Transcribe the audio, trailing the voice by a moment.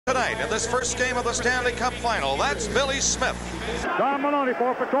tonight in this first game of the Stanley Cup Final. That's Billy Smith. Don Maloney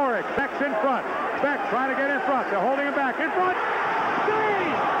for Patoric. Beck's in front. Beck trying to get in front. They're holding him back. In front.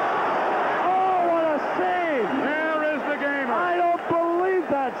 Save! Oh, what a save! There is the gamer. I don't believe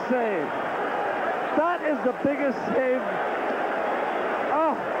that save. That is the biggest save.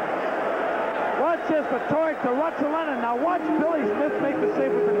 Oh. Watch this. Patoric to Rutzelainen. Now watch Billy Smith make the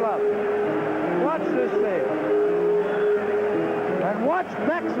save with the glove. Watch this save. And watch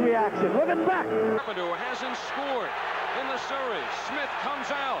Beck's reaction. Look at Beck. Carpenter hasn't scored in the series. Smith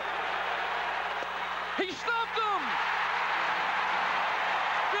comes out. He stopped him!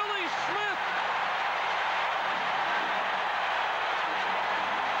 Billy Smith!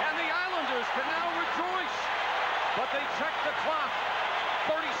 And the Islanders can now rejoice. But they check the clock.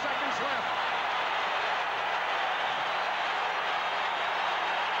 30 seconds left.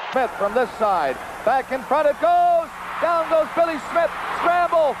 Smith from this side. Back in front it goes. Down goes Billy Smith.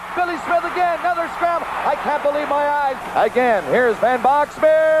 Scramble. Billy Smith again. Another scramble. I can't believe my eyes. Again, here's Van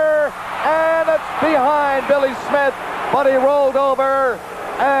Boxmeer. And it's behind Billy Smith. But he rolled over.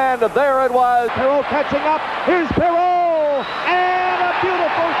 And there it was. Perreault catching up. Here's Perreault. And a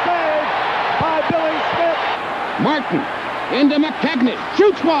beautiful save by Billy Smith. Martin into McKegney.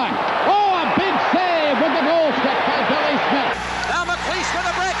 Shoots one. Oh, a big save with the goal stick by Billy Smith. Now McLeish with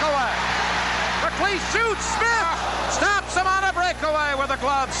a breakaway. McLeish shoots. Smith stops him on a breakaway with a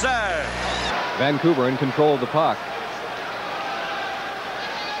glove save. Vancouver in control of the puck.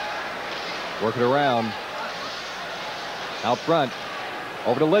 Work it around. Out front.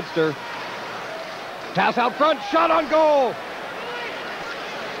 Over to Lidster. Pass out front. Shot on goal.